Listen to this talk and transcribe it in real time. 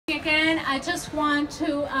I just want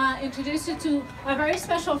to introduce you to a very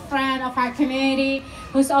special friend of our community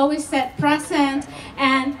who's always said present,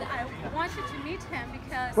 and I want you to meet him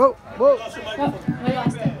because... Whoa. Oh, we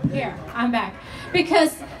lost it. Here, I'm back.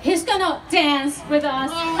 Because he's gonna dance with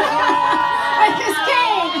us with his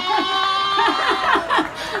cane.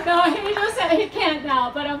 No, he just said he can't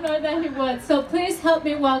now, but I'm sure that he would. So please help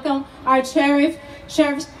me welcome our Sheriff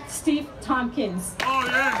Steve Tompkins. Oh,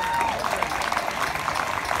 yeah.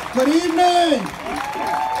 Good evening.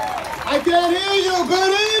 I can't hear you.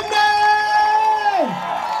 Good evening.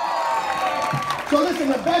 So listen,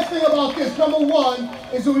 the best thing about this, number one,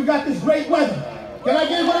 is that we've got this great weather. Can I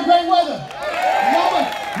get it for the great weather?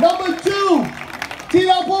 Number two,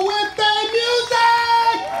 Tito, Puente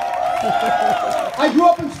music! I grew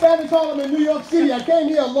up in Spanish Harlem in New York City. I came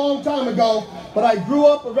here a long time ago, but I grew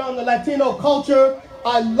up around the Latino culture.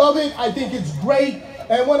 I love it. I think it's great.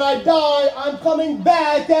 And when I die, I'm coming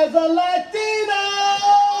back as a Latino!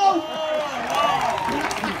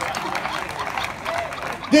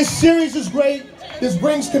 This series is great. This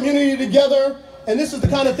brings community together. And this is the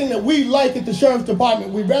kind of thing that we like at the Sheriff's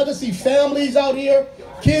Department. We'd rather see families out here,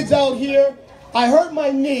 kids out here. I hurt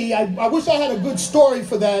my knee. I wish I had a good story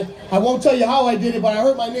for that. I won't tell you how I did it, but I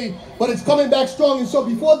hurt my knee. But it's coming back strong. And so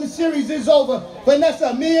before the series is over,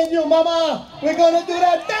 Vanessa, me and you, mama, we're going to do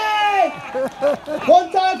that thing. One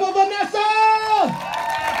time for Vanessa.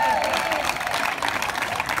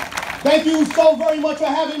 Thank you so very much for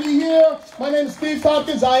having me here. My name is Steve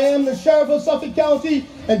Tompkins. I am the Sheriff of Suffolk County.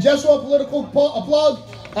 And just for a political plug,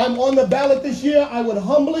 I'm on the ballot this year. I would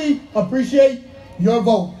humbly appreciate your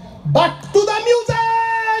vote. Back to the music!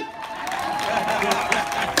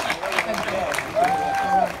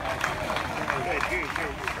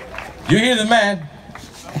 You hear the man.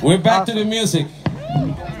 We're back to the music.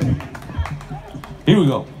 Here we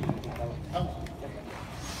go.